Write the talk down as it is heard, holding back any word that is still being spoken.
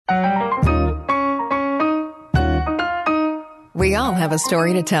We all have a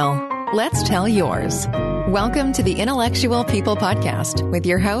story to tell. Let's tell yours. Welcome to the Intellectual People Podcast with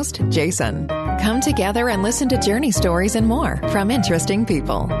your host, Jason. Come together and listen to journey stories and more from interesting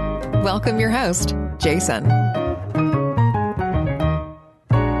people. Welcome your host, Jason.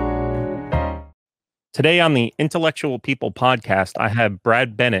 Today on the Intellectual People Podcast, I have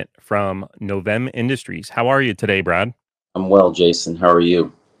Brad Bennett from Novem Industries. How are you today, Brad? I'm well, Jason. How are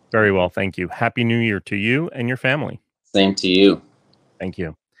you? Very well, thank you. Happy New Year to you and your family. Same to you. Thank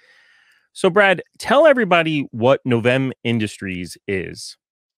you. So, Brad, tell everybody what Novem Industries is.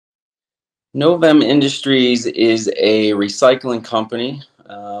 Novem Industries is a recycling company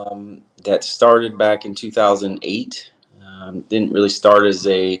that started back in 2008. Didn't really start as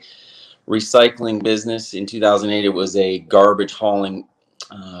a recycling business. In 2008, it was a garbage hauling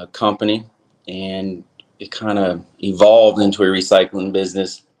company, and it kind of evolved into a recycling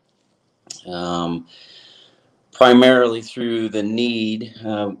business, primarily through the need.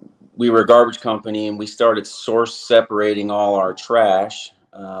 We were a garbage company, and we started source separating all our trash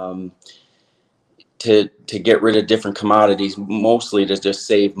to get rid of different commodities, mostly to just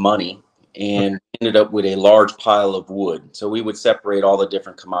save money, and ended up with a large pile of wood. So we would separate all the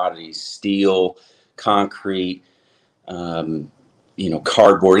different commodities: steel, concrete,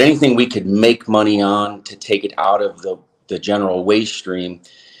 cardboard, anything we could make money on to take it out of the general waste stream,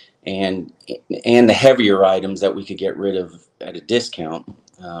 and the heavier items that we could get rid of at a discount.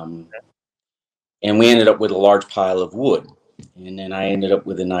 And we ended up with a large pile of wood. And then I ended up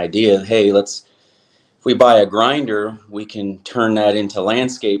with an idea: hey, if we buy a grinder, we can turn that into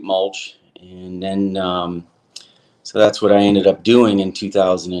landscape mulch. And then, so that's what I ended up doing in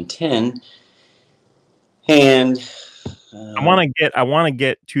 2010. And I want to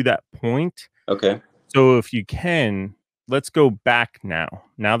get to that point. Okay. So if you can, let's go back now.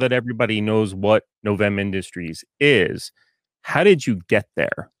 Now that everybody knows what Novem Industries is, how did you get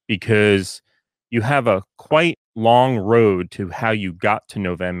there? Because you have a quite long road to how you got to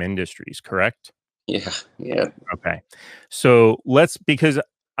Novem Industries, correct? Yeah. Okay. So because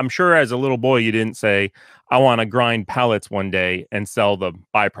I'm sure as a little boy, you didn't say, I want to grind pallets one day and sell the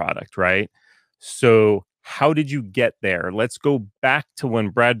byproduct, right? So how did you get there? Let's go back to when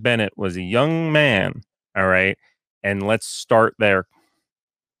Brad Bennett was a young man. All right. And let's start there.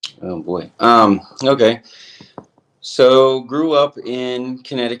 Oh boy. Okay. So grew up in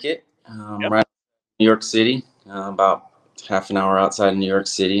Connecticut, right in New York City, about half an hour outside of New York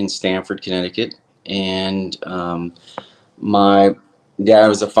City in Stamford, Connecticut. And my dad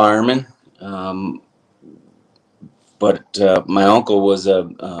was a fireman, but my uncle was a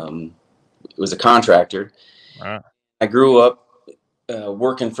contractor. Wow. I grew up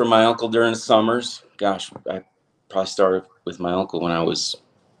working for my uncle during the summers. Gosh, I probably started with my uncle when I was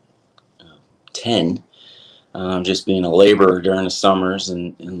 10. Just being a laborer during the summers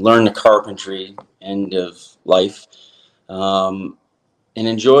and learned the carpentry end of life, and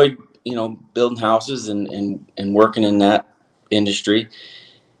enjoyed, building houses and working in that industry.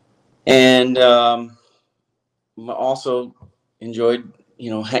 And also enjoyed,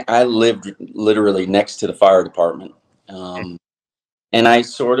 I lived literally next to the fire department. And I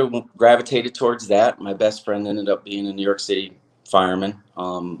sort of gravitated towards that. My best friend ended up being a New York City fireman.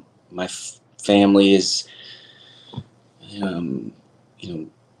 My family is,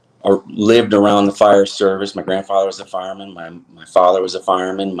 lived around the fire service. My grandfather was a fireman. My father was a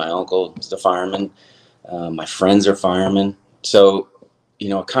fireman. My uncle was a fireman. My friends are firemen. So,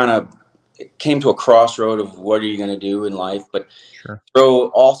 kind of came to a crossroad of what are you going to do in life, but Sure. Throw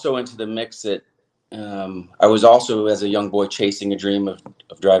also into the mix that I was also, as a young boy, chasing a dream of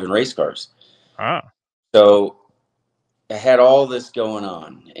driving race cars. So I had all this going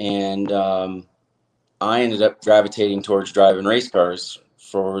on, and I ended up gravitating towards driving race cars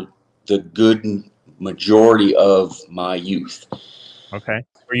for the good majority of my youth. Okay.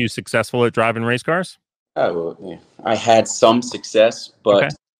 Were you successful at driving race cars? I had some success,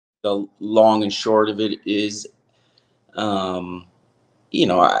 but the long and short of it is,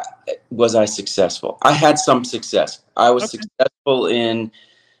 was I successful? I had some success. I was successful in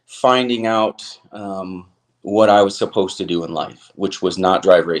finding out what I was supposed to do in life, which was not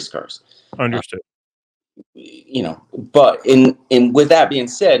drive race cars. Understood. But with that being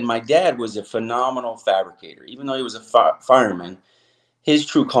said, my dad was a phenomenal fabricator. Even though he was a fireman, his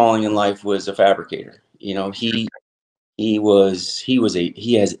true calling in life was a fabricator. He had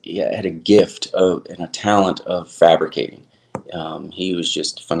a gift and a talent of fabricating. He was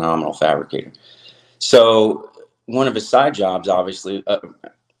just a phenomenal fabricator. So one of his side jobs, obviously,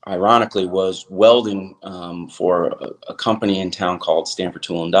 ironically, was welding for a company in town called Stamford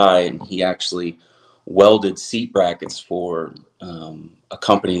Tool and Die, and he actually welded seat brackets for a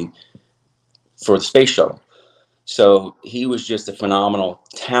company for the space shuttle. So he was just a phenomenal,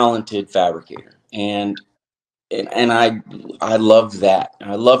 talented fabricator. And I loved that.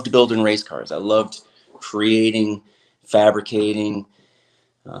 I loved building race cars. I loved creating, fabricating,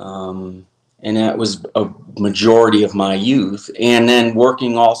 and that was a majority of my youth. And then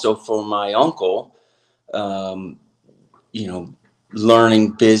working also for my uncle, you know,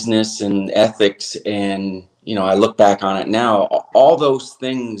 learning business and ethics. And, you know, I look back on it now, all those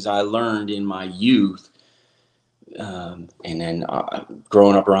things I learned in my youth. And then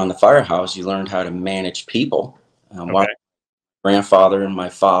growing up around the firehouse, you learned how to manage people. Okay. Grandfather and my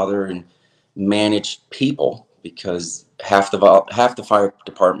father and managed people, because half the fire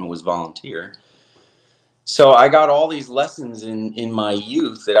department was volunteer. So I got all these lessons in my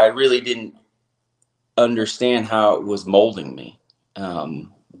youth that I really didn't understand how it was molding me.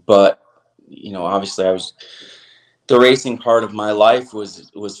 But you know, obviously the racing part of my life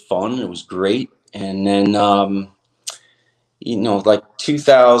was fun. It was great. And then you know, like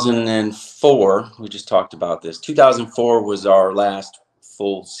 2004, we just talked about this. 2004 was our last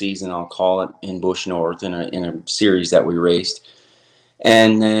full season, I'll call it, in Bush North in a series that we raced.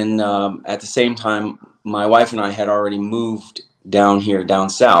 And then at the same time, my wife and I had already moved down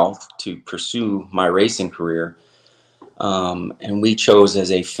south to pursue my racing career. And we chose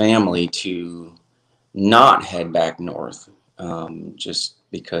as a family to not head back north, just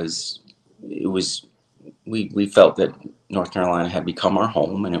because it was, we felt that North Carolina had become our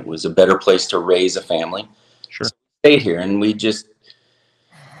home and it was a better place to raise a family. Sure. So we stayed here, and we just,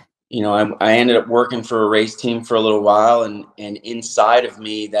 you know, I ended up working for a race team for a little while, and inside of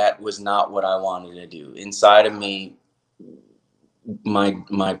me, that was not what I wanted to do. Inside of me,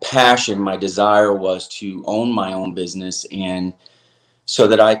 my passion, my desire was to own my own business, and so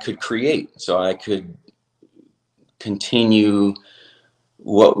that I could create, so I could continue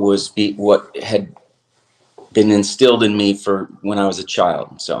what had been instilled in me for when I was a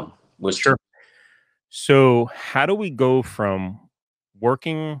child. So was Sure. So how do we go from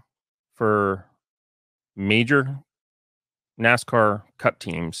working for major NASCAR Cup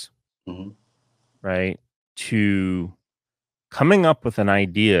teams, Mhm. right, to coming up with an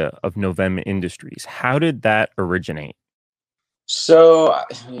idea of Novem Industries? How did that originate? So,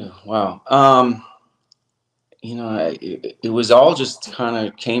 wow. You know, it was all just kind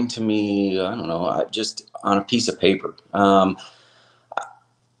of came to me, I don't know, just on a piece of paper. Well,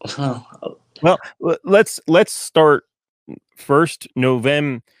 let's start first.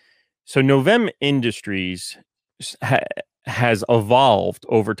 Novem. So Novem Industries has evolved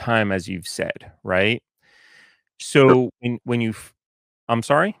over time, as you've said, right? So I'm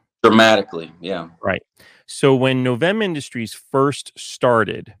sorry. Dramatically, yeah. Right. So when Novem Industries first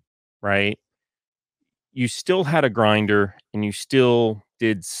started, right, you still had a grinder and you still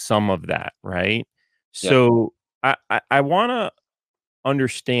did some of that, right? Yeah. So I want to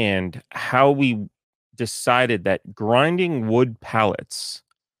understand how we decided that grinding wood pallets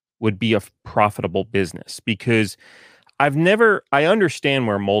would be a profitable business, because I understand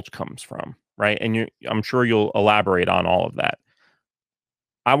where mulch comes from, right? And I'm sure you'll elaborate on all of that.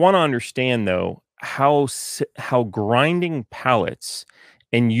 I want to understand though how grinding pallets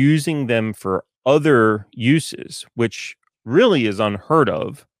and using them for other uses, which really is unheard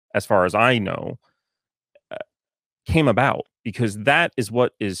of as far as I know, uh, came about, because that is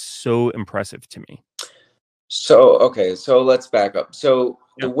what is so impressive to me. So, okay, so let's back up. So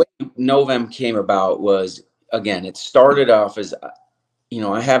the Yep. way Novem came about was, again, it started off as, you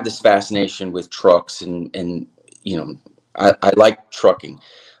know, I have this fascination with trucks, and you know, I like trucking.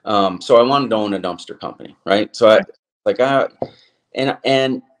 So I wanted to own a dumpster company, right? So Okay.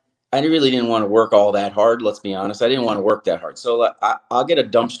 and I really didn't want to work all that hard. Let's be honest. I didn't want to work that hard. So I'll get a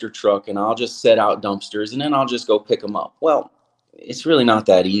dumpster truck and I'll just set out dumpsters and then I'll just go pick them up. Well, it's really not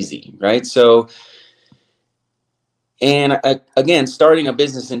that easy, right? So, and again, starting a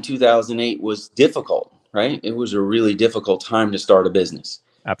business in 2008 was difficult, right? It was a really difficult time to start a business.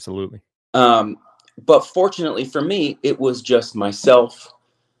 Absolutely. Um, but fortunately for me, it was just myself,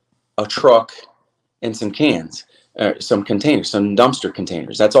 a truck, and some cans, some containers, some dumpster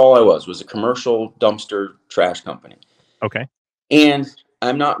containers. That's all I was a commercial dumpster trash company. Okay. And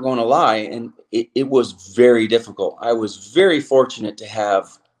I'm not going to lie, and it was very difficult. I was very fortunate to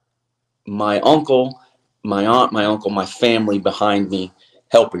have my uncle, my aunt, my uncle, my family behind me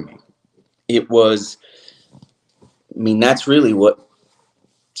helping me. It was, I mean, that's really what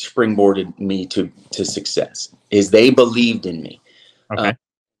springboarded me to success, is they believed in me. Okay.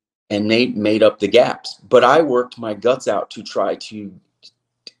 And they made up the gaps, but I worked my guts out to try to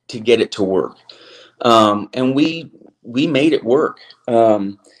get it to work. And we made it work.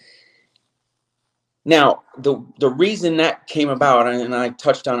 Now, the reason that came about, and I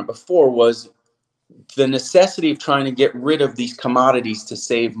touched on it before, was the necessity of trying to get rid of these commodities to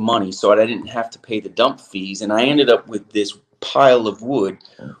save money so that I didn't have to pay the dump fees. And I ended up with this pile of wood,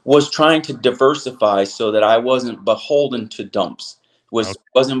 was trying to diversify so that I wasn't beholden to dumps,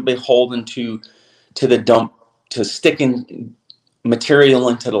 wasn't beholden to the dump, to sticking material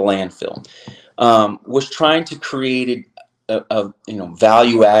into the landfill, was trying to create a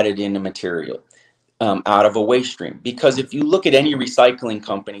value added in the material. Out of a waste stream. Because if you look at any recycling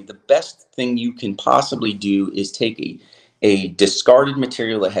company, the best thing you can possibly do is take a discarded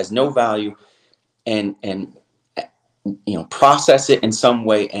material that has no value and process it in some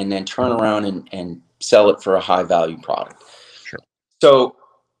way and then turn around and sell it for a high value product. Sure. So,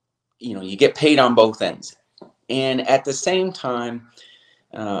 you get paid on both ends. And at the same time,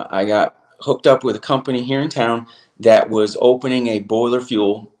 I got hooked up with a company here in town that was opening a boiler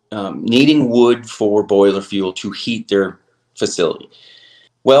fuel, needing wood for boiler fuel to heat their facility.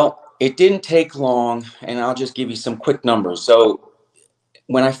 Well, it didn't take long, and I'll just give you some quick numbers. So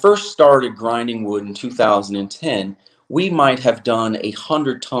when I first started grinding wood in 2010, we might have done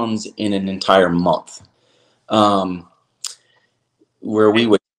 100 tons in an entire month, where we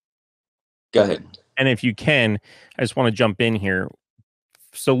would... Go ahead. And if you can, I just want to jump in here.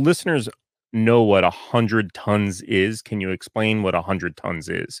 So listeners know what 100 tons is. Can you explain what 100 tons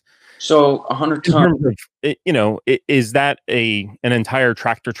is? So 100 tons, is that an entire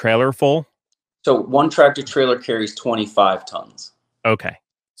tractor trailer full? So one tractor trailer carries 25 tons. Okay.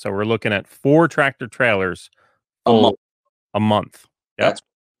 So we're looking at 4 tractor trailers full a month. Yep. That's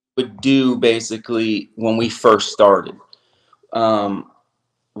what we would do basically when we first started.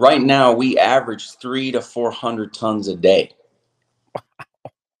 Right now we average 300 to 400 tons a day. Wow.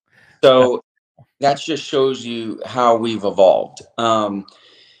 So that just shows you how we've evolved.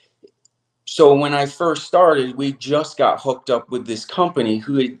 So when I first started, we just got hooked up with this company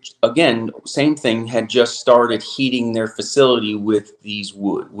who had, again, same thing, had just started heating their facility with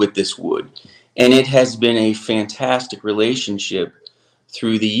this wood. And it has been a fantastic relationship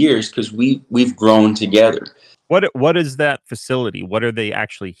through the years because we've grown together. What is that facility? What are they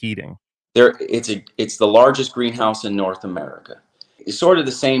actually heating? It's the largest greenhouse in North America. It's sort of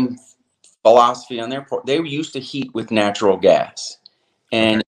the same philosophy on their part. They used to heat with natural gas,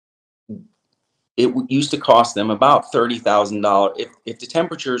 and it used to cost them about $30,000. If the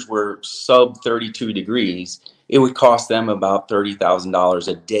temperatures were sub 32 degrees, it would cost them about $30,000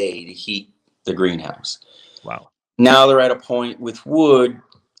 a day to heat the greenhouse. Wow. Now they're at a point with wood,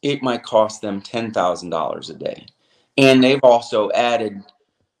 it might cost them $10,000 a day. And they've also added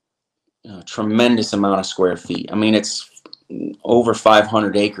a tremendous amount of square feet. I mean, it's over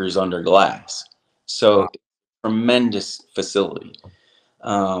 500 acres under glass. So, wow. Tremendous facility.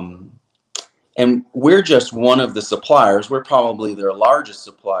 And we're just one of the suppliers. We're probably their largest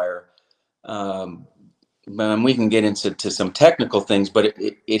supplier. And we can get into some technical things, but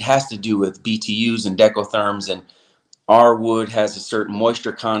it has to do with BTUs and decotherms. And our wood has a certain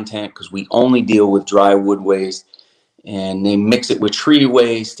moisture content because we only deal with dry wood waste. And they mix it with tree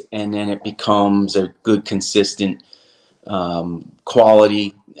waste, and then it becomes a good, consistent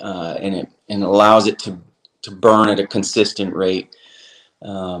quality, and it allows it to burn at a consistent rate.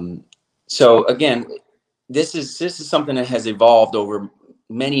 So again, this is something that has evolved over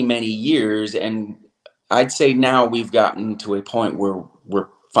many, many years, and I'd say now we've gotten to a point where we're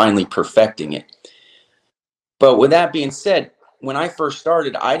finally perfecting it. But with that being said, when I first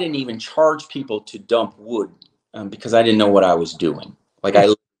started, I didn't even charge people to dump wood because I didn't know what I was doing. Like I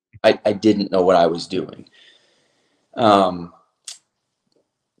didn't know what I was doing. Now,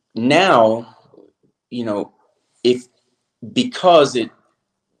 because it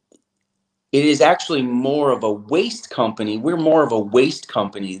is actually more of a waste company. We're more of a waste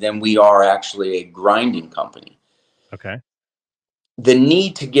company than we are actually a grinding company. Okay. The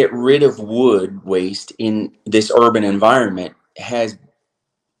need to get rid of wood waste in this urban environment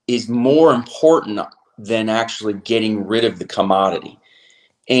is more important than actually getting rid of the commodity.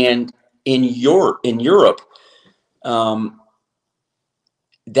 And in Europe,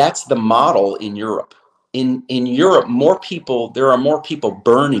 that's the model in Europe. In Europe, there are more people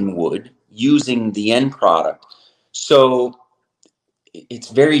burning wood using the end product. So it's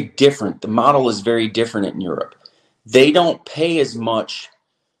very different. The model is very different in Europe. They don't pay as much.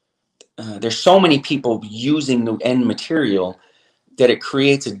 There's so many people using the end material that it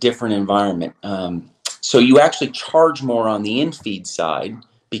creates a different environment. So you actually charge more on the in-feed side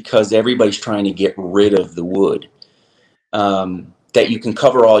because everybody's trying to get rid of the wood. that you can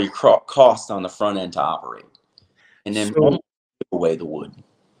cover all your costs on the front end to operate, and then almost give away the wood.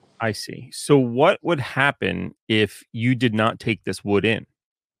 I see. So what would happen if you did not take this wood in?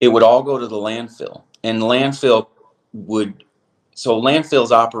 It would all go to the landfill, and landfills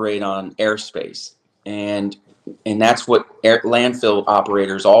operate on airspace, and that's what landfill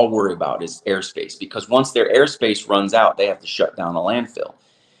operators all worry about is airspace, because once their airspace runs out, they have to shut down the landfill.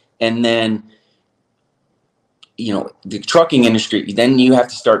 And then, the trucking industry, then you have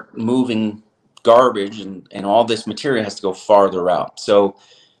to start moving garbage, and all this material has to go farther out. So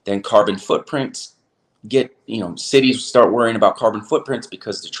then carbon footprints cities start worrying about carbon footprints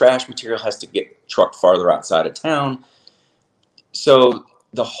because the trash material has to get trucked farther outside of town. So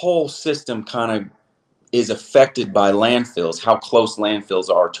the whole system kind of is affected by landfills, how close landfills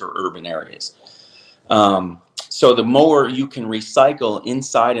are to urban areas. So the more you can recycle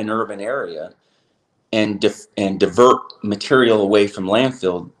inside an urban area and divert material away from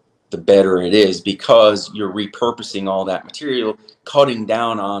landfill, the better it is, because you're repurposing all that material, cutting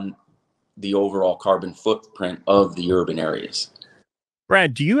down on the overall carbon footprint of the urban areas.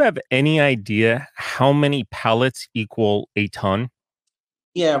 Brad, do you have any idea how many pallets equal a ton?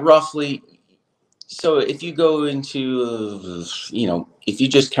 Yeah, roughly. So if you go into, if you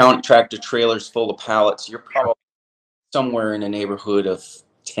just count tractor trailers full of pallets, you're probably somewhere in the neighborhood of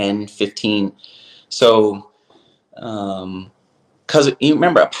 10, 15. So, because you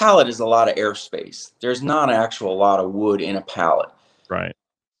remember, a pallet is a lot of airspace. There's not a lot of wood in a pallet. Right.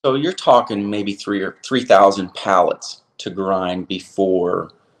 So you're talking maybe 3,000 pallets to grind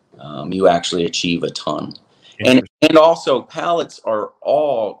before you actually achieve a ton. And also pallets are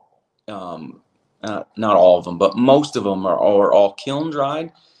all, not all of them, but most of them are all kiln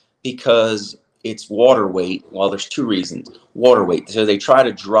dried, because it's water weight. Well, there's two reasons. Water weight. So they try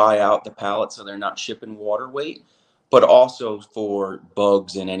to dry out the pallets so they're not shipping water weight, but also for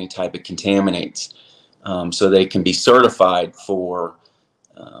bugs and any type of contaminants. So they can be certified for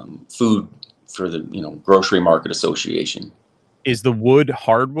food for the grocery market association. Is the wood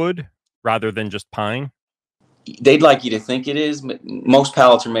hardwood rather than just pine? They'd like you to think it is, but most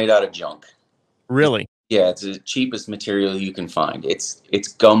pallets are made out of junk. Really? Yeah, it's the cheapest material you can find. It's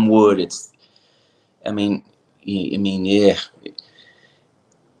gum wood.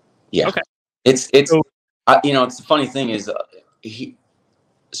 Yeah. Okay. It's it's the funny thing is,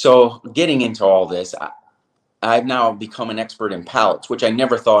 so getting into all this, I've now become an expert in pallets, which I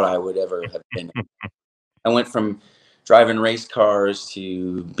never thought I would ever have been. I went from driving race cars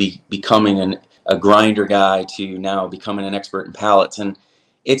to becoming a grinder guy to now becoming an expert in pallets. And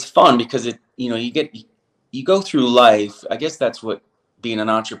it's fun because you go through life. I guess that's what being an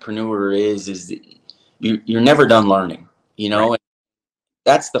entrepreneur is you're never done learning, Right. And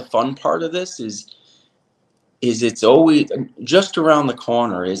that's the fun part of this is it's always just around the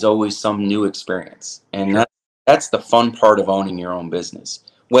corner is always some new experience. And that's the fun part of owning your own business,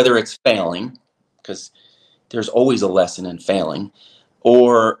 whether it's failing, because there's always a lesson in failing,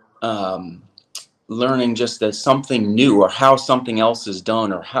 or learning just as something new, or how something else is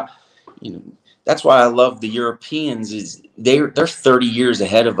done, or how, that's why I love the Europeans. Is they're 30 years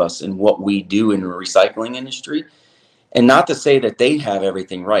ahead of us in what we do in the recycling industry. And not to say that they have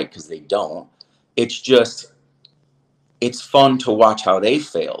everything right, because they don't. It's just, it's fun to watch how they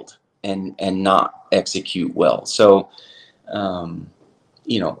failed and not execute well. So,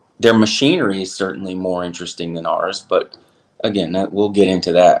 their machinery is certainly more interesting than ours, but again, we'll get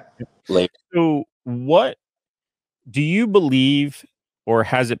into that later. So what do you believe, or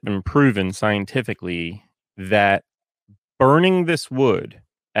has it been proven scientifically, that burning this wood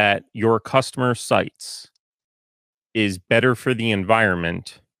at your customer sites is better for the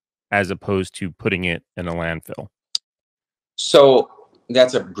environment as opposed to putting it in a landfill? So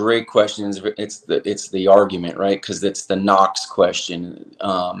that's a great question. It's the argument, right? Because it's the NOx question,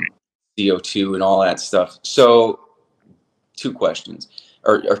 CO2 and all that stuff. So two questions,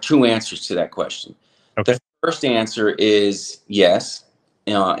 or two answers to that question. Okay. The first answer is yes,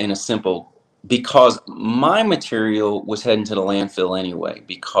 in a simple, because my material was heading to the landfill anyway,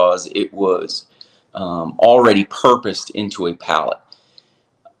 because it was already purposed into a pallet.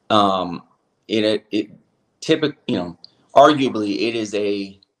 Arguably,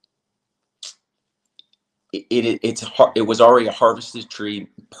 it was already a harvested tree,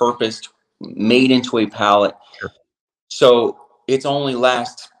 purposed, made into a pallet. Sure. So its only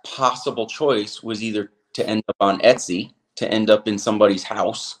last possible choice was either to end up on Etsy, to end up in somebody's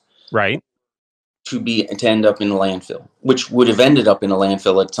house, Right. to end up in a landfill, which would have ended up in a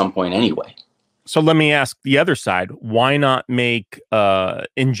landfill at some point anyway. So let me ask the other side. Why not make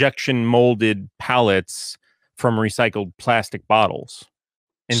injection molded pallets from recycled plastic bottles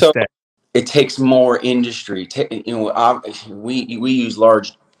So instead? it takes more industry. We use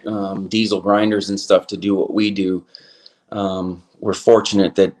large diesel grinders and stuff to do what we do. We're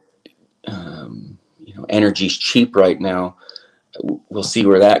fortunate that energy's cheap right now. We'll see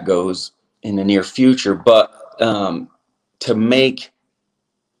where that goes in the near future. But to make,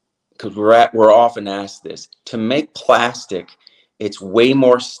 because we're often asked this, to make plastic, it's way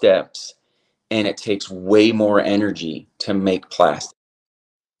more steps and it takes way more energy to make plastic.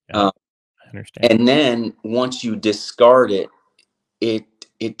 Yeah, I understand. And then once you discard it,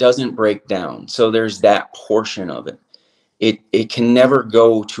 it doesn't break down. So there's that portion of it. It can never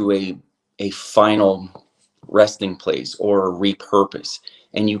go to a final resting place or a repurpose.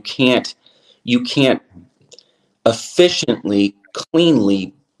 And you can't efficiently,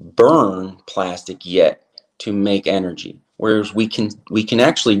 cleanly burn plastic yet to make energy. Whereas we can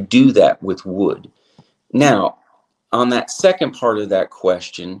actually do that with wood. Now, on that second part of that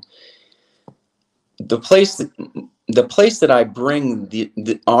question, the place that I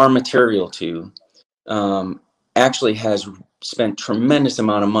bring our material to actually has spent tremendous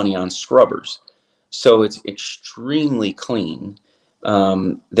amount of money on scrubbers, so it's extremely clean.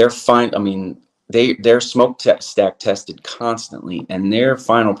 They're fine. I mean, they're stack tested constantly, and their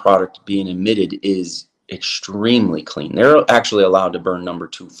final product being emitted is extremely clean. They're actually allowed to burn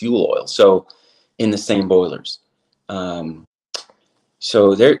 #2 fuel oil, so in the same boilers.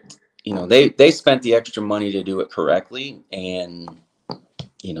 So they spent the extra money to do it correctly, and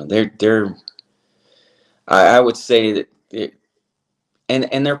they're I would say that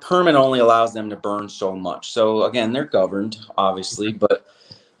and their permit only allows them to burn so much. So again, they're governed, obviously, but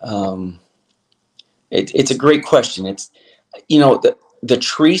it's a great question. It's the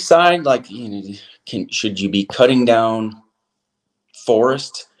tree side, like should you be cutting down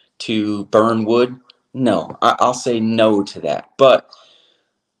forest to burn wood? No, I'll say no to that. But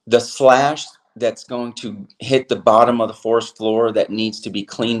the slash that's going to hit the bottom of the forest floor that needs to be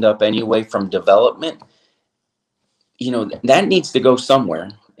cleaned up anyway from development, that needs to go somewhere.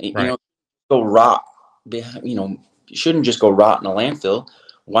 Right. Go rot. You shouldn't just go rot in a landfill.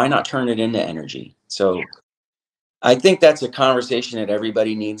 Why not turn it into energy? So I think that's a conversation that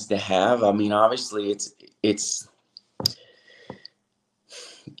everybody needs to have. I mean, obviously it's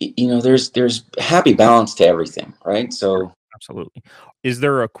there's happy balance to everything, right? So Absolutely. Is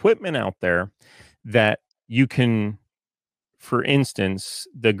there equipment out there that you can, for instance,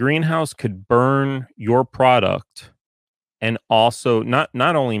 the greenhouse could burn your product and also not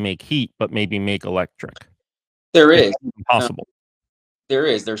only make heat, but maybe make electric? there Is is. that even possible?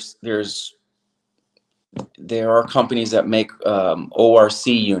 There are companies that make ORC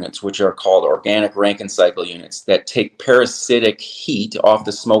units, which are called organic Rankine cycle units, that take parasitic heat off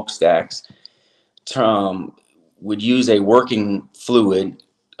the smokestacks. Would use a working fluid.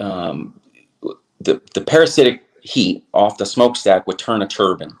 The parasitic heat off the smokestack would turn a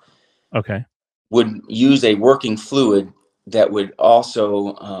turbine. Okay. Would use a working fluid that would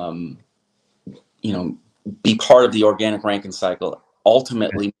also, be part of the organic Rankine cycle.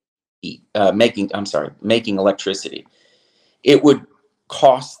 Ultimately, making electricity. It would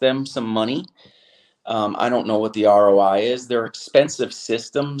cost them some money. I don't know what the ROI is. They're expensive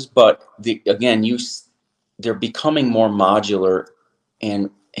systems, but they're becoming more modular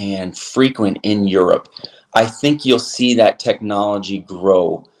and frequent in Europe. I think you'll see that technology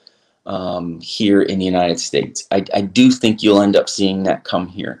grow here in the United States. I do think you'll end up seeing that come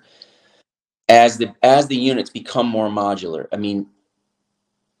here as the units become more modular. I mean,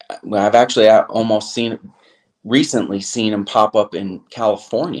 I've actually almost recently seen them pop up in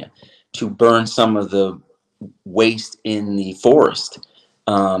California to burn some of the waste in the forest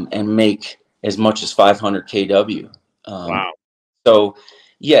and make as much as 500 kW. Wow. So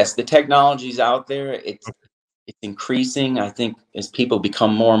yes, the technology's out there. It's increasing. I think as people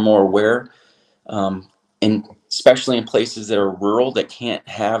become more and more aware, and especially in places that are rural that can't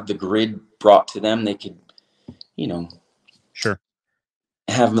have the grid brought to them, they could, Sure.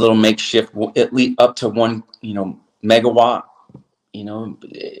 have a little makeshift, at least up to 1, megawatt.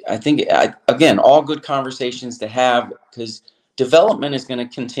 I think again, all good conversations to have, because development is going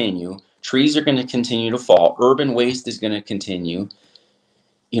to continue. Trees are going to continue to fall. Urban waste is going to continue.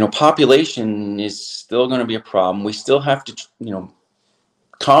 Population is still going to be a problem. We still have to,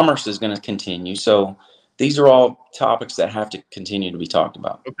 commerce is going to continue. So these are all topics that have to continue to be talked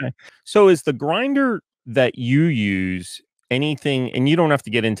about. Okay. So is the grinder that you use anything, and you don't have to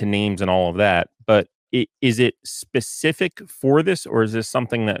get into names and all of that, but is it specific for this, or is this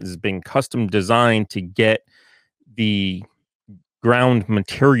something that has been custom designed to get the ground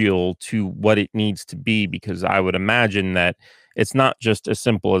material to what it needs to be? Because I would imagine that it's not just as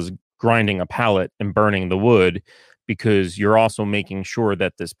simple as grinding a pallet and burning the wood, because you're also making sure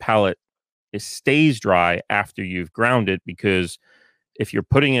that this pallet stays dry after you've ground it, because if you're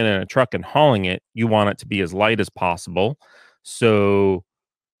putting it in a truck and hauling it, you want it to be as light as possible. So,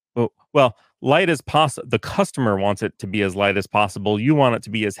 well, light as possible. The customer wants it to be as light as possible. You want it to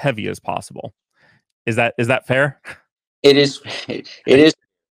be as heavy as possible. Is that fair? It is. It is.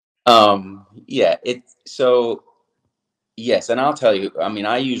 Yeah. So yes, and I'll tell you. I mean,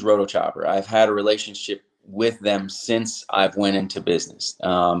 I use Rotochopper. I've had a relationship with them since I've went into business.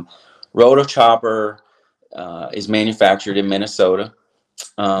 Rotochopper is manufactured in Minnesota.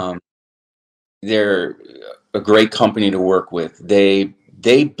 They're a great company to work with. They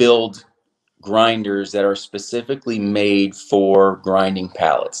build grinders that are specifically made for grinding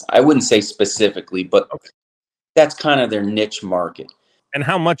pallets. I wouldn't say specifically, but that's kind of their niche market. And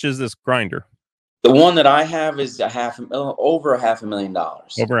how much is this grinder? The one that I have is over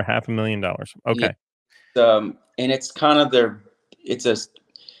 $500,000. Over $500,000. Okay. And it's kind of it's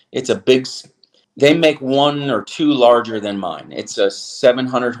a big, they make one or two larger than mine. It's a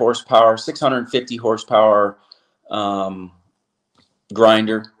 700 horsepower, 650 horsepower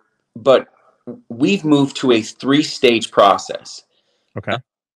grinder, but we've moved to a 3-stage process. Okay.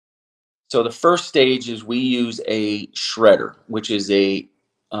 So the first stage is we use a shredder, which is a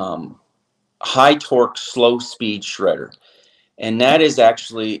high torque, slow speed shredder. And that is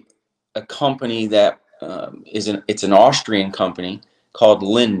actually a company that it's an Austrian company called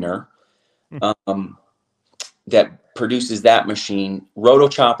Lindner that produces that machine.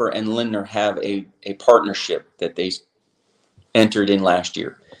 Rotochopper and Lindner have a partnership that they entered in last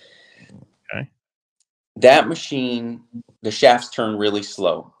year. Okay. That machine, the shafts turn really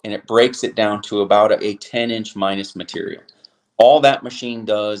slow, and it breaks it down to about a 10-inch minus material. All that machine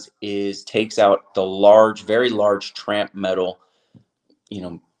does is takes out the large, very large tramp metal,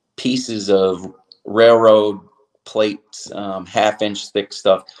 pieces of railroad plates, half-inch thick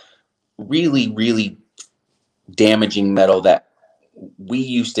stuff, really, really damaging metal that we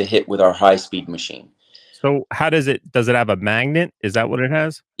used to hit with our high-speed machine. So how does it have a magnet? Is that what it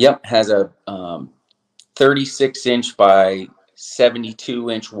has? Yep, has a 36-inch by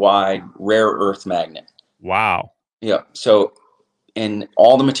 72-inch wide rare earth magnet. Wow. Yep. So, and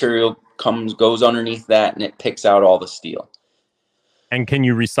all the material goes underneath that, and it picks out all the steel. And can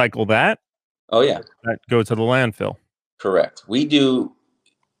you recycle that? Oh yeah. That go to the landfill. Correct. We do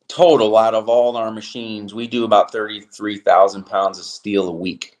total out of all our machines, we do about 33,000 pounds of steel a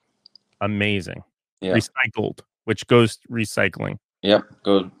week. Amazing. Yeah. Recycled, which goes recycling. Yep.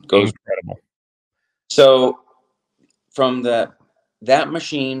 Goes incredible. So from that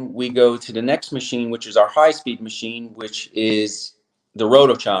machine, we go to the next machine, which is our high-speed machine, which is the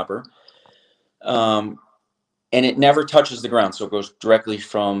Rotochopper. And it never touches the ground. So it goes directly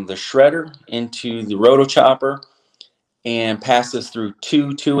from the shredder into the Rotochopper and passes through two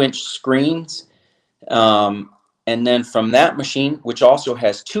 2-inch screens. And then from that machine, which also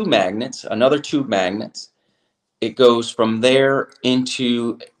has another two magnets, it goes from there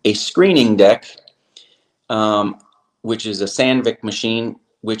into a screening deck, which is a Sandvik machine,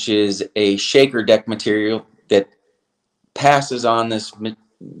 which is a shaker deck material that passes on this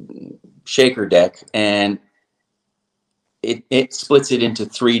shaker deck, and it splits it into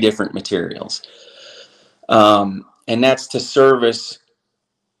 3 different materials. And that's to service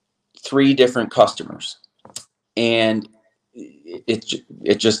 3 different customers. And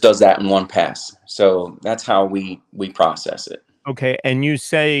it just does that in one pass. So that's how we process it. Okay. And you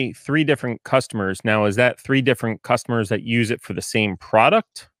say 3 different customers. Now, is that 3 different customers that use it for the same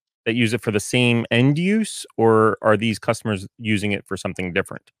product, that use it for the same end use, or are these customers using it for something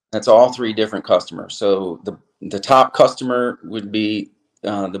different? That's all 3 different customers. So the top customer would be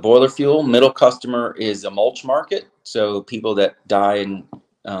the boiler fuel. Middle customer is a mulch market. So people that dye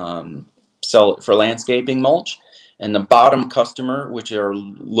and sell it for landscaping mulch. And the bottom customer, which are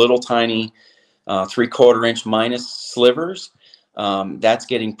little tiny 3/4-inch minus slivers, that's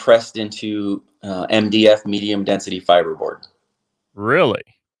getting pressed into MDF, medium density fiberboard. Really?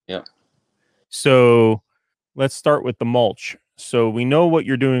 Yep. So let's start with the mulch. So we know what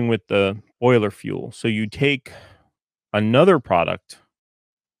you're doing with the boiler fuel. So you take another product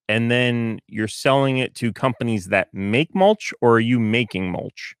and then you're selling it to companies that make mulch, or are you making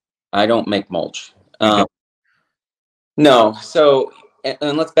mulch? I don't make mulch. You don't? No. So,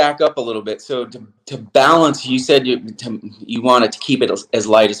 and let's back up a little bit. So to balance, you said you wanted to keep it as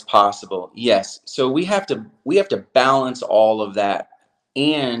light as possible. Yes. So we have to balance all of that.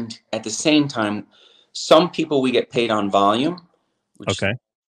 And at the same time, some people we get paid on volume. which Okay.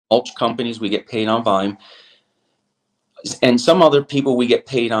 mulch companies, we get paid on volume. And some other people, we get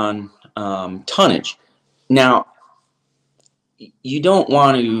paid on tonnage. Now, you don't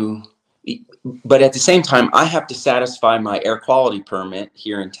want to, but at the same time, I have to satisfy my air quality permit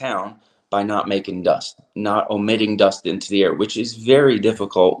here in town by not making dust, not omitting dust into the air, which is very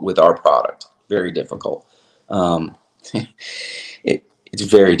difficult with our product. Very difficult. Um, it's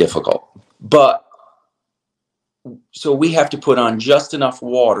very difficult. But so we have to put on just enough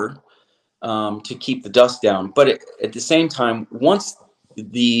water to keep the dust down. But at the same time, once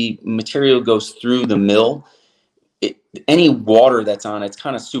the material goes through the mill, any water that's on it's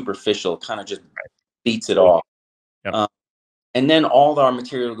kind of superficial, kind of just beats it off. Yep. And then all our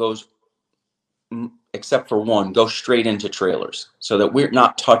material goes, except for one, goes straight into trailers so that we're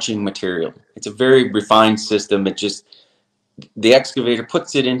not touching material. It's a very refined system. It just, the excavator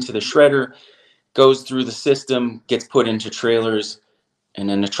puts it into the shredder, goes through the system, gets put into trailers, and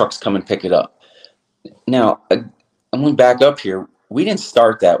then the trucks come and pick it up. Now, I'm going to back up here. We didn't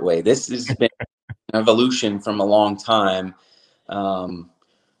start that way. This has been an evolution from a long time.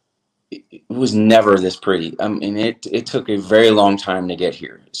 It was never this pretty. I mean, it took a very long time to get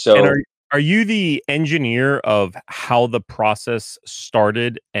here. So, And are you the engineer of how the process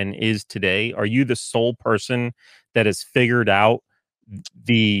started and is today? Are you the sole person that has figured out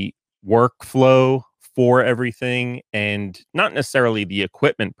the workflow for everything, and not necessarily the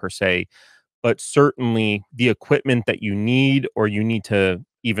equipment per se, but certainly the equipment that you need, or you need to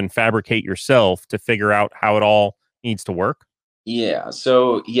even fabricate yourself to figure out how it all needs to work? yeah.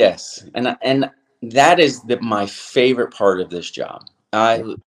 So yes, and that is my favorite part of this job.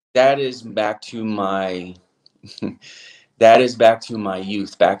 That is back to my that is back to my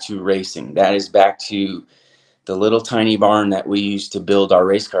youth, back to racing. That is back to the little tiny barn that we used to build our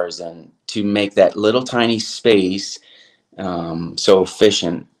race cars in, to make that little tiny space so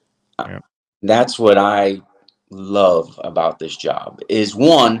efficient. Yeah. That's what I love about this job, is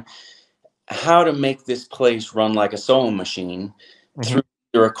one, how to make this place run like a sewing machine through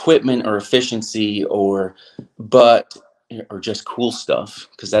your equipment or efficiency or just cool stuff,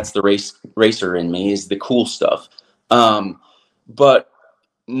 because that's the racer in me, is the cool stuff. But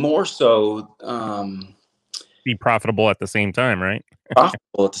more so, Be profitable at the same time, right?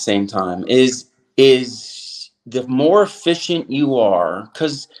 profitable at the same time, is the more efficient you are,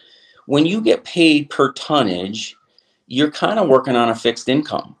 because when you get paid per tonnage, you're kind of working on a fixed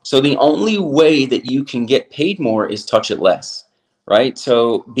income. So the only way that you can get paid more is touch it less, right?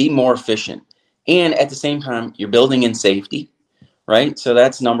 So be more efficient. And at the same time, you're building in safety, right? So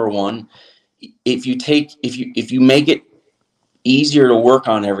that's number one. If you make it easier to work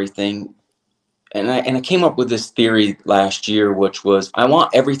on everything, and I came up with this theory last year, which was, I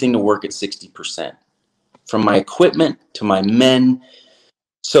want everything to work at 60%, from my equipment to my men,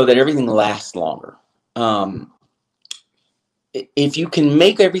 so that everything lasts longer. If you can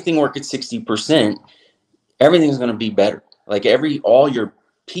make everything work at 60%, everything's going to be better. Like all your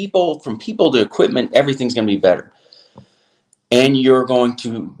people, from people to equipment, everything's going to be better. And you're going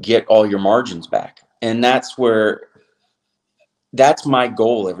to get all your margins back. And that's my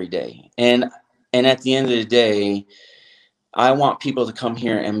goal every day. And at the end of the day, I want people to come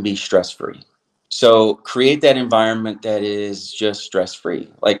here and be stress-free. So create that environment that is just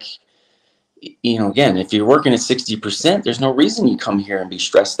stress-free. Like, again, if you're working at 60%, there's no reason you come here and be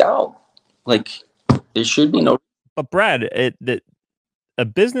stressed out. Like, there should be no. But Brad, a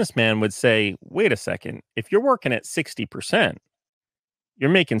businessman would say, wait a second, if you're working at 60%, you're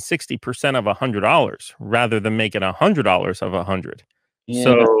making 60% of $100 rather than making $100 of 100. Yeah.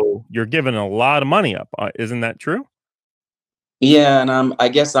 So you're giving a lot of money up. Isn't that true? Yeah, and I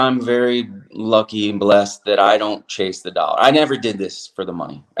guess I'm very lucky and blessed that I don't chase the dollar. I never did this for the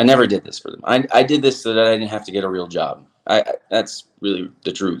money. I never did this for the money. I did this so that I didn't have to get a real job. That's really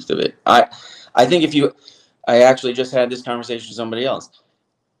the truth of it. I think I actually just had this conversation with somebody else.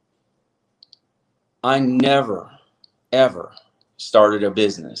 I never, ever started a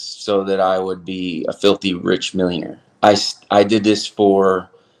business so that I would be a filthy rich millionaire. I did this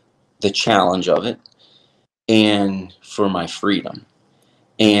for the challenge of it and for my freedom.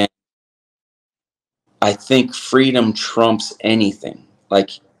 And I think freedom trumps anything.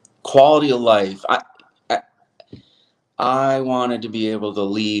 Like, quality of life. I wanted to be able to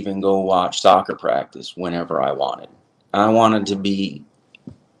leave and go watch soccer practice whenever I wanted. I wanted to be,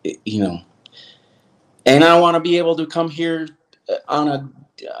 and I want to be able to come here on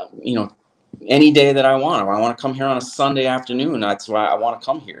any day that I want. I want to come here on a Sunday afternoon. That's why I want to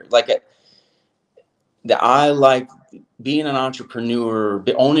come here. I like being an entrepreneur.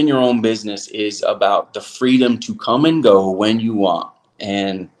 Owning your own business is about the freedom to come and go when you want.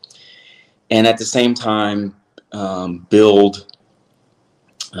 and at the same time build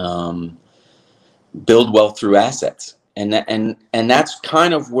wealth through assets. And that's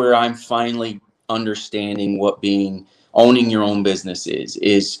kind of where I'm finally understanding what owning your own business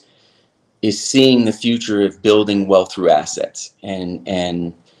is seeing the future of building wealth through assets.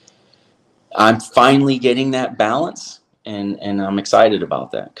 And I'm finally getting that balance, and I'm excited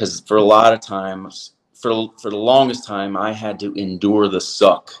about that, because for a lot of times, for the longest time, I had to endure the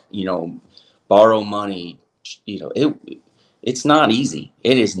suck, borrow money. It's not easy.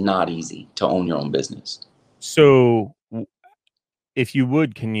 It is not easy to own your own business. So if you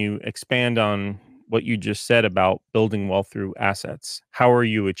would, can you expand on what you just said about building wealth through assets? How are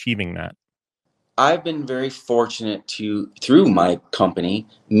you achieving that? I've been very fortunate to, through my company,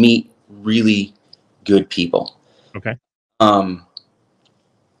 meet really good people. Okay.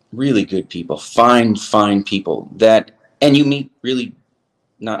 Really good people, fine people and you meet really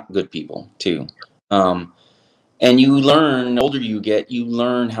not good people too. And you learn, the older you get, you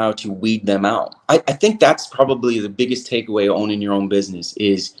learn how to weed them out. I think that's probably the biggest takeaway of owning your own business,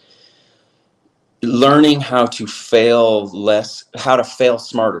 is learning how to fail less, how to fail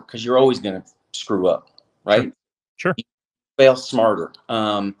smarter, because you're always going to screw up, right? Sure. You fail smarter.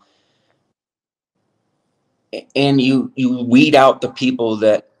 And you weed out the people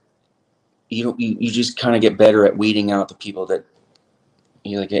that you just kind of get better at weeding out the people that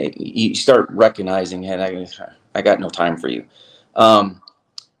you start recognizing, hey, I got no time for you. But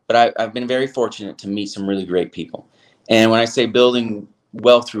I've been very fortunate to meet some really great people. And when I say building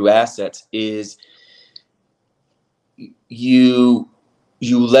wealth through assets, is you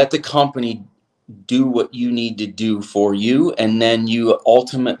let the company do what you need to do for you, and then you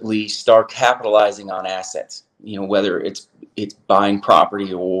ultimately start capitalizing on assets, whether it's buying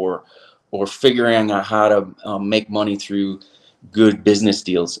property or figuring out how to make money through good business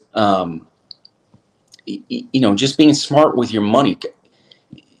deals. Just being smart with your money,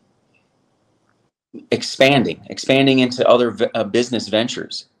 expanding into other business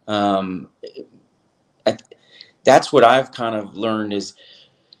ventures. That's what I've kind of learned, is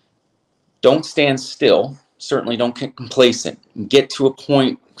don't stand still. Certainly don't get complacent. Get to a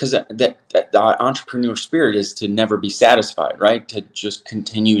point, because that the entrepreneur spirit is to never be satisfied, right? To just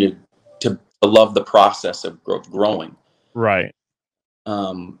continue to love the process of growing. Right.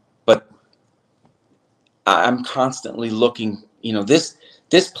 But I'm constantly looking, this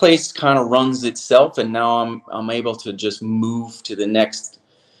place kind of runs itself, and now I'm able to just move to the next.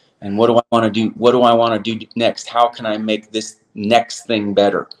 And what do I want to do? What do I want to do next? How can I make this next thing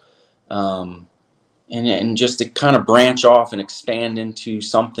better? And just to kind of branch off and expand into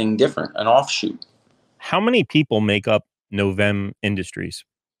something different, an offshoot. How many people make up Novem Industries?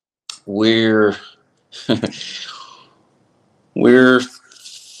 We're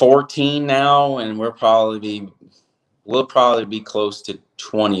 14 now, and we'll probably be close to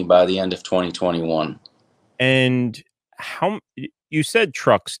 20 by the end of 2021. And you said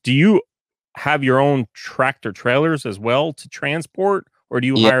trucks. Do you have your own tractor trailers as well to transport, or do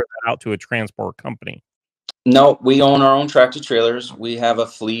you hire that out to a transport company? No, we own our own tractor trailers. We have a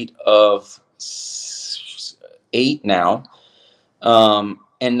fleet of 8 now.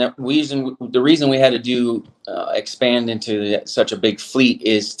 And the reason we had to expand into such a big fleet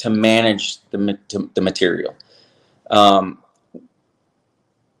is to manage the material.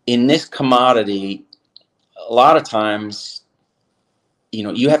 In this commodity, a lot of times,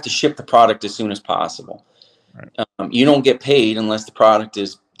 you have to ship the product as soon as possible. Right. You don't get paid unless the product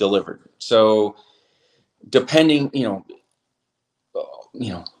is delivered. So depending,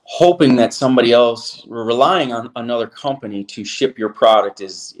 hoping that somebody else, relying on another company to ship your product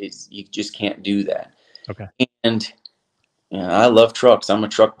is you just can't do that. Okay. And I love trucks. I'm a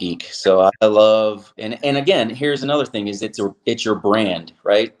truck geek. So I love, and again, here's another thing, is it's your brand,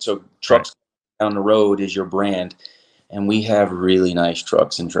 right? So trucks down the road is your brand, and we have really nice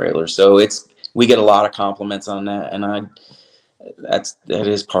trucks and trailers. So we get a lot of compliments on that. And that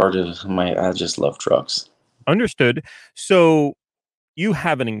is part of I just love trucks. Understood. So you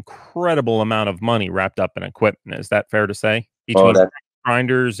have an incredible amount of money wrapped up in equipment. Is that fair to say? Between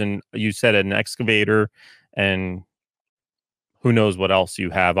grinders, and you said an excavator, and who knows what else you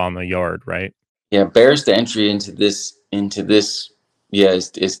have on the yard, right? Yeah, barriers to entry into this,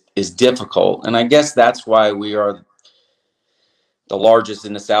 is difficult. And I guess that's why we are the largest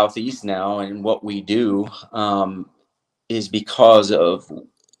in the Southeast now, and what we do is because of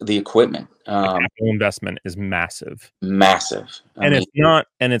the equipment. The capital investment is massive. And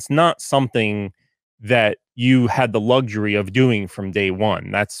it's not something that you had the luxury of doing from day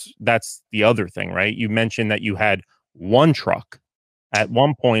one. That's the other thing, right? You mentioned that you had one truck At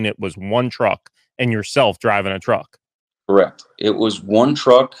one point, it was one truck and yourself driving a truck. Correct. It was one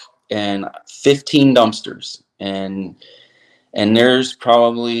truck and 15 dumpsters, and there's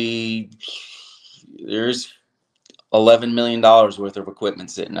 $11 million worth of equipment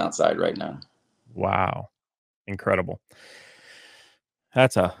sitting outside right now. Wow. Incredible.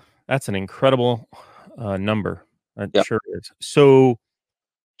 That's an incredible number. That Yep. sure is. So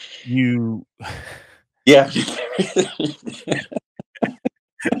you Yeah.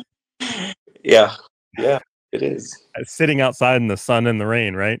 Yeah. Yeah, it is. sitting outside in the sun and the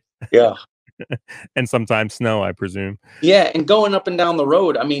rain, right? Yeah. And sometimes snow, I presume. Yeah, and going up and down the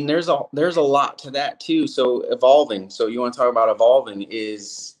road, I mean, there's a lot to that too. So evolving. So you want to talk about evolving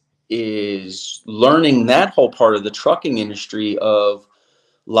is learning that whole part of the trucking industry of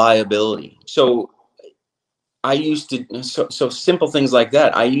liability. So I used to so simple things like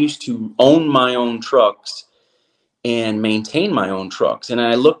that. I used to own my own trucks and maintain my own trucks, and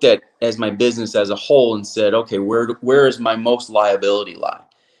I looked at as my business as a whole and said, okay, where is my most liability lie?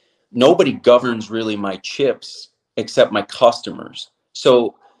 Nobody governs really my chips except my customers.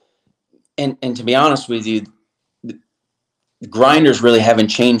 So, and to be honest with you, grinders really haven't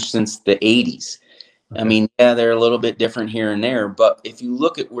changed since the 80s. Okay. I mean, yeah, they're a little bit different here and there, but if you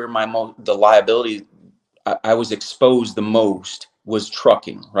look at where the liability I was exposed the most was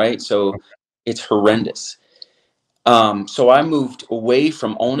trucking, right? So it's horrendous. So I moved away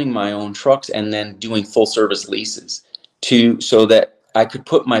from owning my own trucks and then doing full service leases so that I could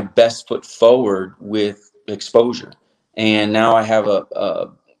put my best foot forward with exposure. And now I have a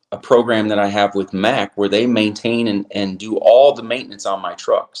program that I have with Mac where they maintain and do all the maintenance on my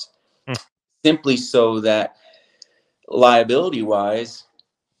trucks, simply so that liability wise,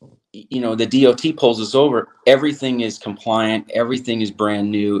 the DOT pulls us over, everything is compliant, everything is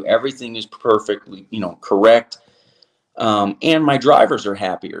brand new, everything is perfectly, correct. And my drivers are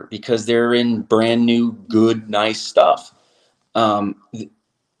happier because they're in brand new, good, nice stuff.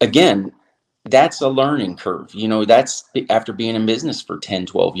 Again, that's a learning curve. That's after being in business for 10,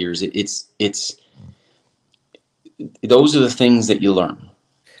 12 years. It's those are the things that you learn.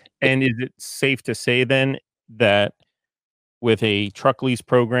 And is it safe to say then that with a truck lease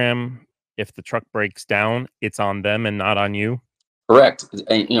program, if the truck breaks down, it's on them and not on you? Correct.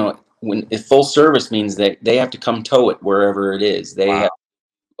 And, if full service means that they have to come tow it wherever it is. They have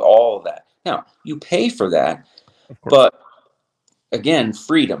all of that. Now, you pay for that, Of course. but again,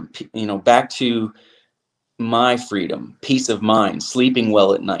 freedom, back to my freedom, peace of mind, sleeping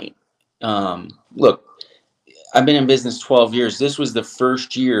well at night. Look, I've been in business 12 years. This was the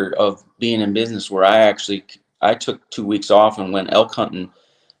first year of being in business where I took 2 weeks off and went elk hunting,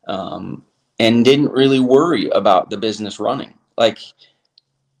 and didn't really worry about the business running. Like,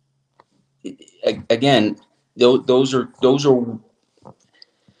 again, those are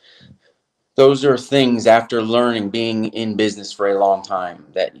things after learning, being in business for a long time,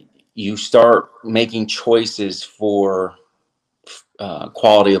 that you start making choices for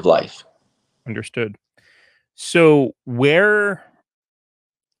quality of life. Understood. So where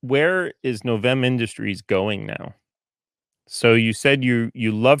is Novem Industries going now? So you said you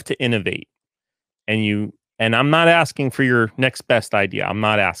love to innovate, and I'm not asking for your next best idea. I'm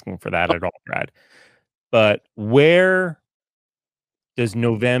not asking for that at all, Brad. But where does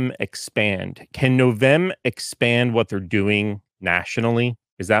Novem expand? Can Novem expand what they're doing nationally?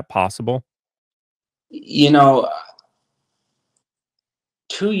 Is that possible? 2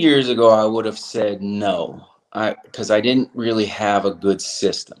 years ago, I would have said no, because I didn't really have a good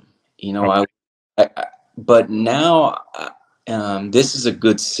system. Okay. But now, this is a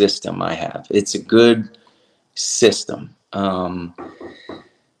good system I have. It's a good system.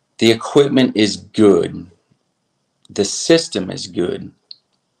 The equipment is good. The system is good.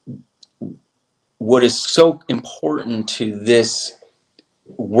 What is so important to this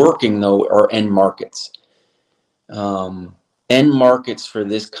working, though, are end markets. End markets for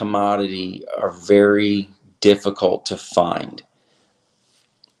this commodity are very difficult to find.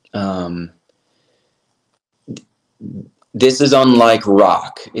 This is unlike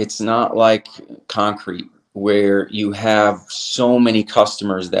rock. It's not like concrete, where you have so many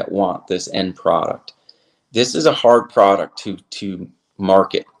customers that want this end product. This is a hard product to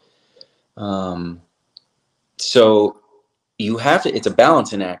market. So you have to, it's a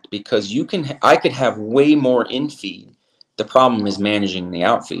balancing act, because I could have way more in-feed. The problem is managing the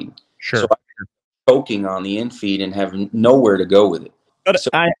outfeed. Sure. So I'm choking on the in-feed and have nowhere to go with it. But So,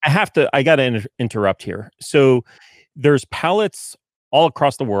 I got to interrupt here. So there's pallets all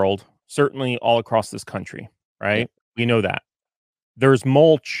across the world, certainly all across this country, right? Yeah. We know that. There's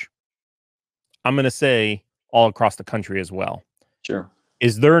mulch, I'm going to say, all across the country as well. Sure.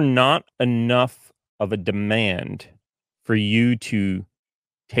 Is there not enough of a demand for you to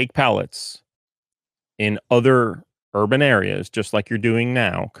take pallets in other urban areas, just like you're doing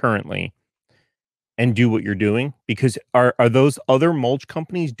now currently, and do what you're doing? Because are those other mulch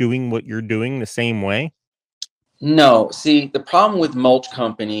companies doing what you're doing the same way? No, see, the problem with mulch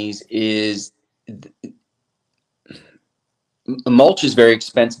companies is mulch is very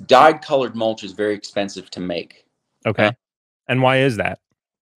expensive. Dyed colored mulch is very expensive to make Okay. And why is that?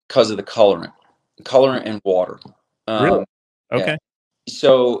 because of the colorant and water. Really? Yeah. Okay.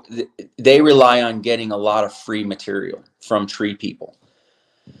 So they rely on getting a lot of free material from tree people.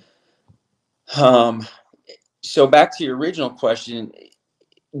 So back to your original question,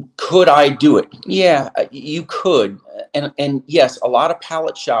 could I do it? Yeah, you could. And yes, a lot of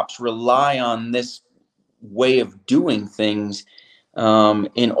pallet shops rely on this way of doing things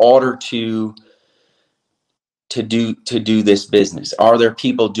in order to do this business. Are there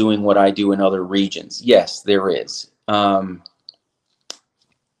people doing what I do in other regions? Yes, there is.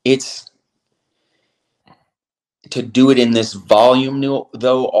 It's to do it in this volume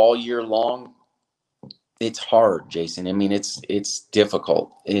though all year long. It's hard, Jason. I mean, it's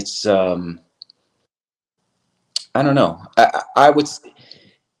difficult. It's I don't know. I would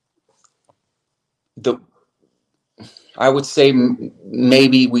the I would say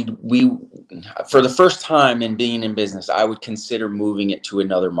maybe we for the first time in being in business, I would consider moving it to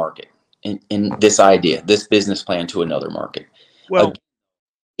another market in this business plan to another market. Well,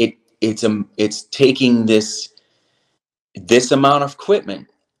 It's taking this amount of equipment,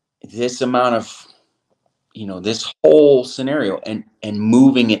 this amount of this whole scenario and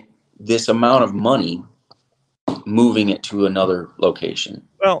moving it this amount of money, moving it to another location.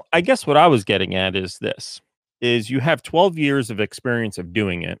 well, I guess what I was getting at is this, is you have 12 years of experience of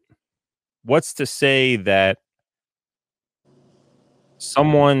doing it. What's to say that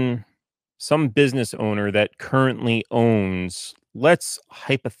some business owner that currently owns, let's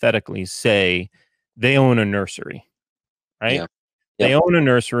hypothetically say they own a nursery, right? Yeah. They Yep. own a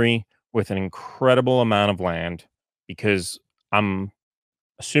nursery with an incredible amount of land, because I'm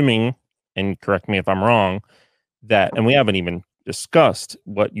assuming, and correct me if I'm wrong, that, and we haven't even discussed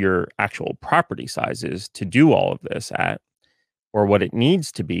what your actual property size is to do all of this at, or what it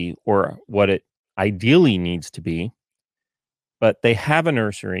needs to be, or what it ideally needs to be. But they have a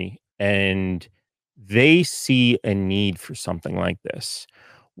nursery and they see a need for something like this.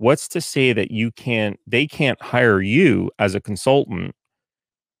 What's to say that they can't hire you as a consultant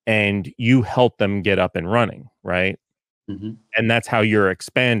and you help them get up and running, right? Mm-hmm. And that's how you're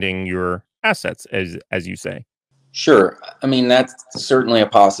expanding your assets, as you say. Sure. I mean, that's certainly a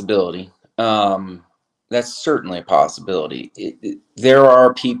possibility. That's certainly a possibility. There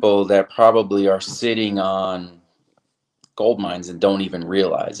are people that probably are sitting on gold mines and don't even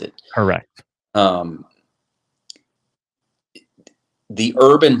realize it. Correct. The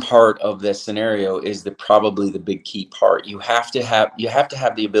urban part of this scenario is probably the big key part. You have to have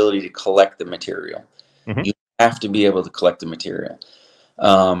the ability to collect the material. Mhm. You have to be able to collect the material.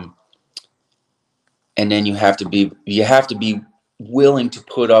 And then you have to be willing to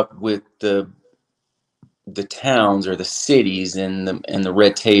put up with the towns or the cities and the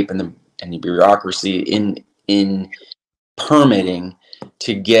red tape and the bureaucracy in permitting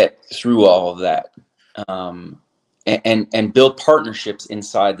to get through all of that, and build partnerships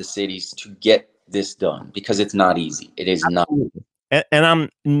inside the cities to get this done, because it's not easy. It is not.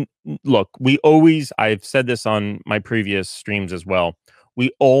 Look, I've said this on my previous streams as well.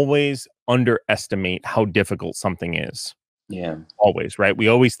 We always underestimate how difficult something is. Yeah. Always, right? We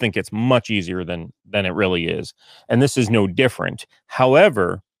always think it's much easier than it really is. And this is no different.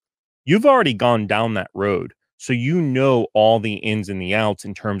 However, you've already gone down that road. So you know all the ins and the outs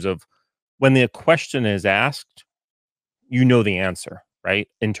in terms of when the question is asked, you know the answer, right?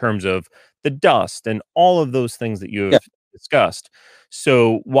 In terms of the dust and all of those things that you have discussed.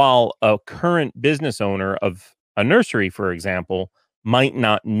 So while a current business owner of a nursery, for example, might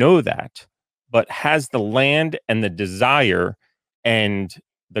not know that, but has the land and the desire and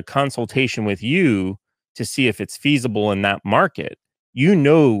the consultation with you to see if it's feasible in that market, you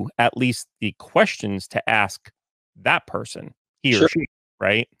know at least the questions to ask that person, he or Sure. she,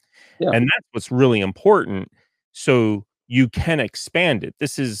 right? Yeah. And that's what's really important. So you can expand it.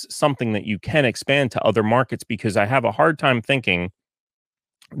 This is something that you can expand to other markets, because I have a hard time thinking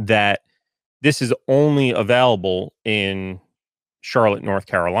that this is only available in Charlotte, North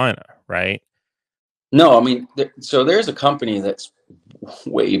Carolina, right? No, I mean, so there's a company that's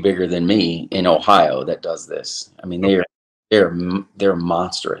way bigger than me in Ohio that does this. I mean, Okay. they're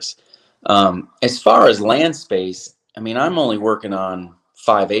monstrous. As far as land space, I mean, I'm only working on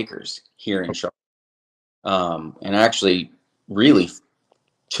 5 acres here in Charlotte. And actually really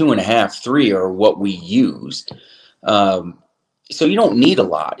 2.5, 3 are what we use. So you don't need a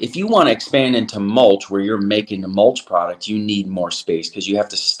lot. If you want to expand into mulch where you're making a mulch product, you need more space because you have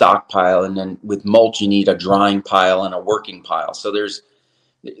to stockpile. And then with mulch, you need a drying pile and a working pile. So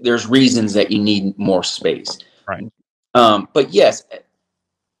there's reasons that you need more space. Right. But yes,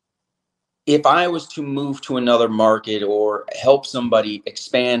 if I was to move to another market or help somebody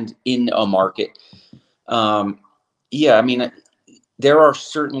expand in a market, yeah, I mean, there are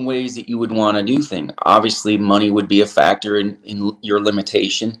certain ways that you would want to do things. Obviously, money would be a factor in your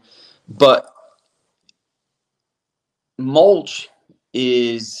limitation, but mulch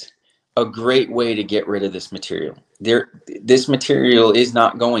is a great way to get rid of this material. This material is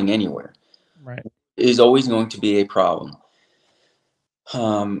not going anywhere. Right. It is always going to be a problem.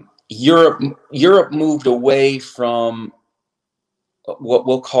 Europe moved away from what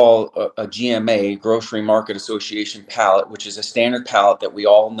we'll call a GMA, Grocery Market Association pallet, which is a standard pallet that we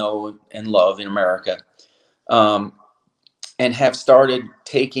all know and love in America, and have started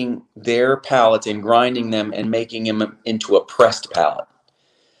taking their pallets and grinding them and making them into a pressed pallet.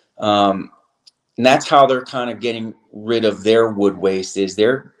 And that's how they're kind of getting rid of their wood waste. Is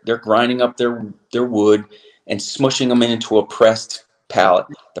they're grinding up their wood and smushing them into a pressed pallet.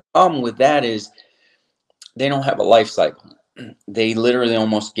 The problem with that is they don't have a life cycle. They literally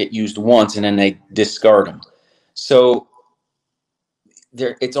almost get used once and then they discard them. So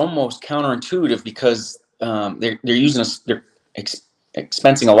it's almost counterintuitive because they're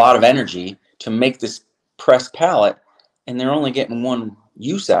expensing a lot of energy to make this pressed pallet, and they're only getting one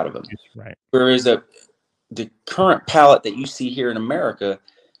use out of them. Right. Whereas the current pallet that you see here in America,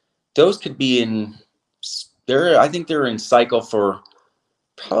 those could be I think they're in cycle for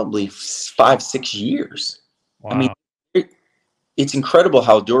probably 5-6 years. Wow. I mean, it's incredible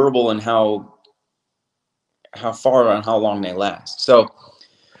how durable and how far and how long they last. So,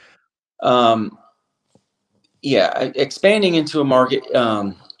 yeah, expanding into a market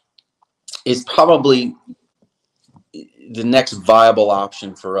is probably the next viable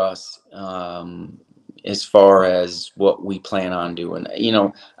option for us as far as what we plan on doing. You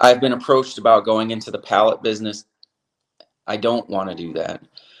know, I've been approached about going into the pallet business. I don't want to do that.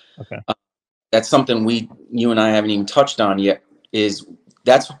 Okay. That's something you and I haven't even touched on yet.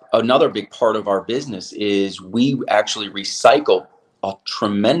 That's another big part of our business is we actually recycle a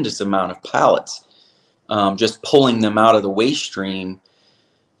tremendous amount of pallets, just pulling them out of the waste stream,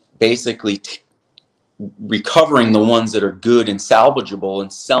 basically recovering the ones that are good and salvageable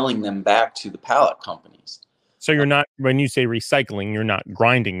and selling them back to the pallet companies. So you're not, when you say recycling, you're not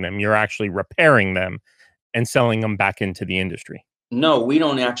grinding them, you're actually repairing them and selling them back into the industry. No, we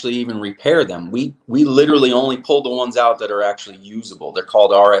don't actually even repair them. We literally only pull the ones out that are actually usable. They're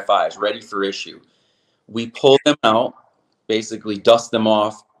called RFIs, ready for issue. We pull them out, basically dust them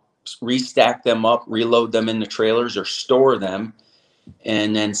off, restack them up, reload them into trailers or store them,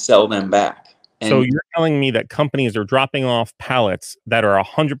 and then sell them back. And so you're telling me that companies are dropping off pallets that are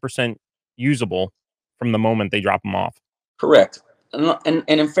 100% usable from the moment they drop them off? Correct. And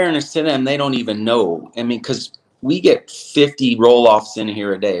in fairness to them, they don't even know. I mean, because we get 50 roll-offs in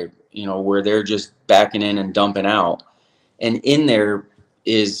here a day, you know, where they're just backing in and dumping out. And in there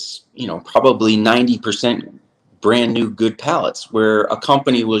is, you know, probably 90% brand new good pallets where a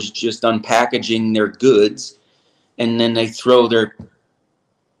company was just unpackaging their goods and then they throw their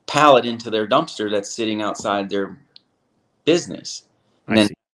pallet into their dumpster that's sitting outside their business. And then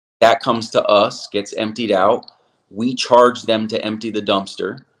that comes to us, gets emptied out. We charge them to empty the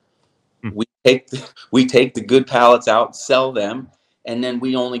dumpster. We take the good pallets out, sell them, and then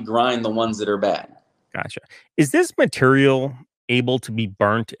we only grind the ones that are bad. Gotcha. Is this material able to be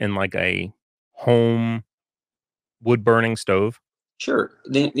burnt in like a home wood burning stove? Sure.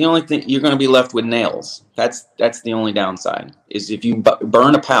 The only thing you're going to be left with nails. That's the only downside is if you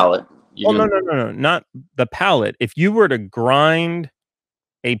burn a pallet. Well, no, not the pallet. If you were to grind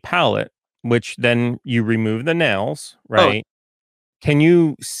a pallet, which then you remove the nails, right? Can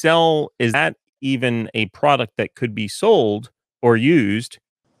you sell, is that even a product that could be sold or used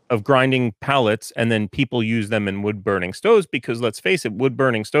of grinding pallets and then people use them in wood burning stoves? Because let's face it, wood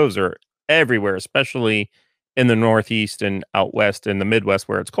burning stoves are everywhere, especially in the Northeast and out west and the Midwest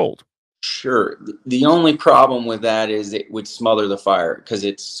where it's cold. Sure. The only problem with that is it would smother the fire because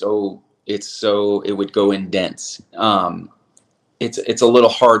it would go in dense. It's a little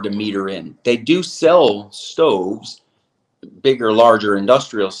hard to meter in. They do sell stoves, bigger, larger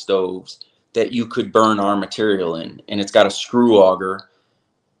industrial stoves that you could burn our material in, and it's got a screw auger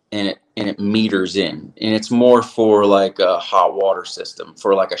and it meters in, and it's more for like a hot water system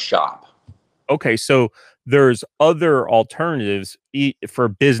for like a shop. Okay, so there's other alternatives for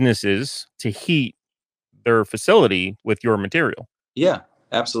businesses to heat their facility with your material. Yeah,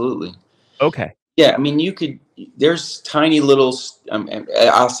 absolutely. Okay. Yeah, I mean, there's tiny little,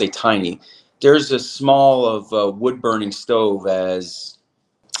 I'll say tiny. There's a small of wood burning stove as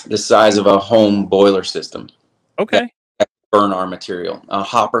the size of a home boiler system that Okay. burn our material. A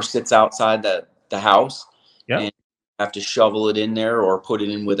hopper sits outside the house, Yeah. and you have to shovel it in there or put it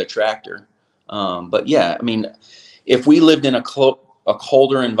in with a tractor. But yeah, I mean, if we lived in a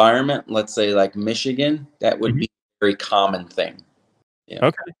colder environment, let's say like Michigan, that would be a very common thing. Yeah.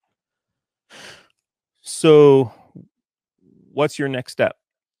 Okay. So what's your next step?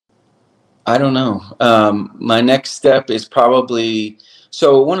 I don't know. My next step is probably,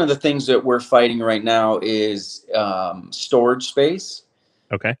 so one of the things that we're fighting right now is storage space,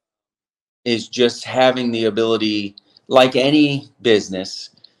 Okay. is just having the ability, like any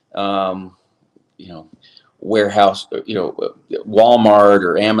business, you know, warehouse, Walmart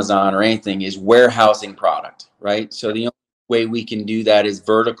or Amazon or anything, is warehousing product, right? So the only way we can do that is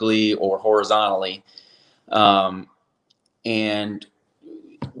vertically or horizontally. And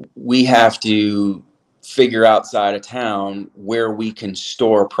we have to figure outside of town where we can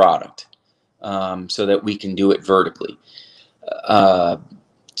store product, so that we can do it vertically.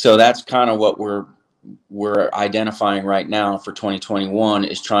 So that's kind of what we're identifying right now for 2021,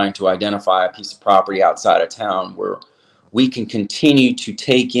 is trying to identify a piece of property outside of town where we can continue to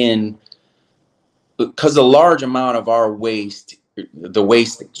take in, because a large amount of our waste, the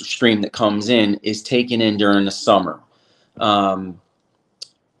waste stream that comes in, is taken in during the summer.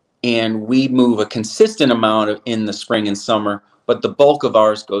 And we move a consistent amount in the spring and summer, but the bulk of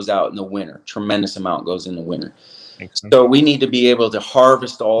ours goes out in the winter. Tremendous amount goes in the winter. So we need to be able to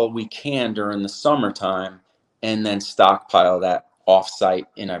harvest all we can during the summertime and then stockpile that offsite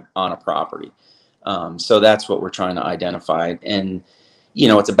on a property. So that's what we're trying to identify. And,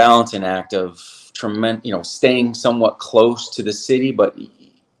 it's a balancing act of staying somewhat close to the city, but,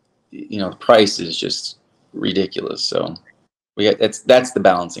 the price is just ridiculous. So that's the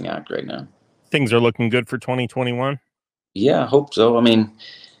balancing act right now. Things are looking good for 2021. Yeah, I hope so. I mean,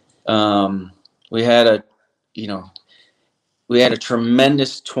 we had a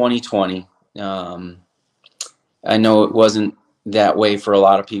tremendous 2020. I know it wasn't that way for a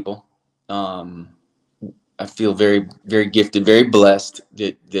lot of people. I feel very, very gifted, very blessed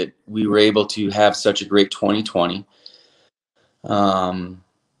that we were able to have such a great 2020.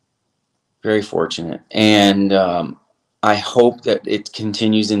 Very fortunate. And I hope that it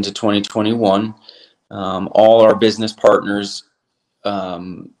continues into 2021. All our business partners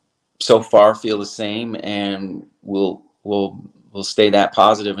so far feel the same, and we'll stay that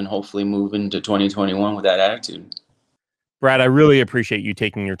positive and hopefully move into 2021 with that attitude. Brad, I really appreciate you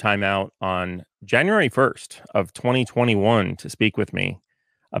taking your time out on January 1st of 2021 to speak with me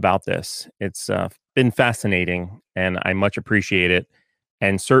about this. It's been fascinating, and I much appreciate it,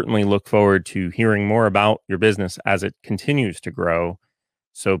 and certainly look forward to hearing more about your business as it continues to grow.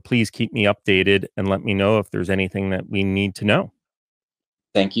 So please keep me updated and let me know if there's anything that we need to know.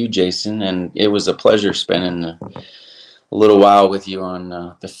 Thank you, Jason. And it was a pleasure spending a little while with you on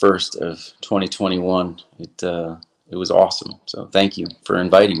the 1st of 2021. It was awesome. So thank you for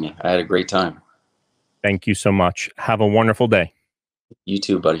inviting me. I had a great time. Thank you so much. Have a wonderful day. You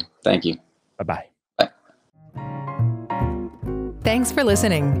too, buddy. Thank you. Bye-bye. Bye. Thanks for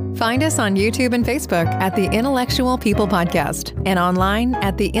listening. Find us on YouTube and Facebook at The Intellectual People Podcast and online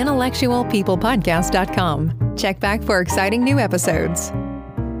at theintellectualpeoplepodcast.com. Check back for exciting new episodes.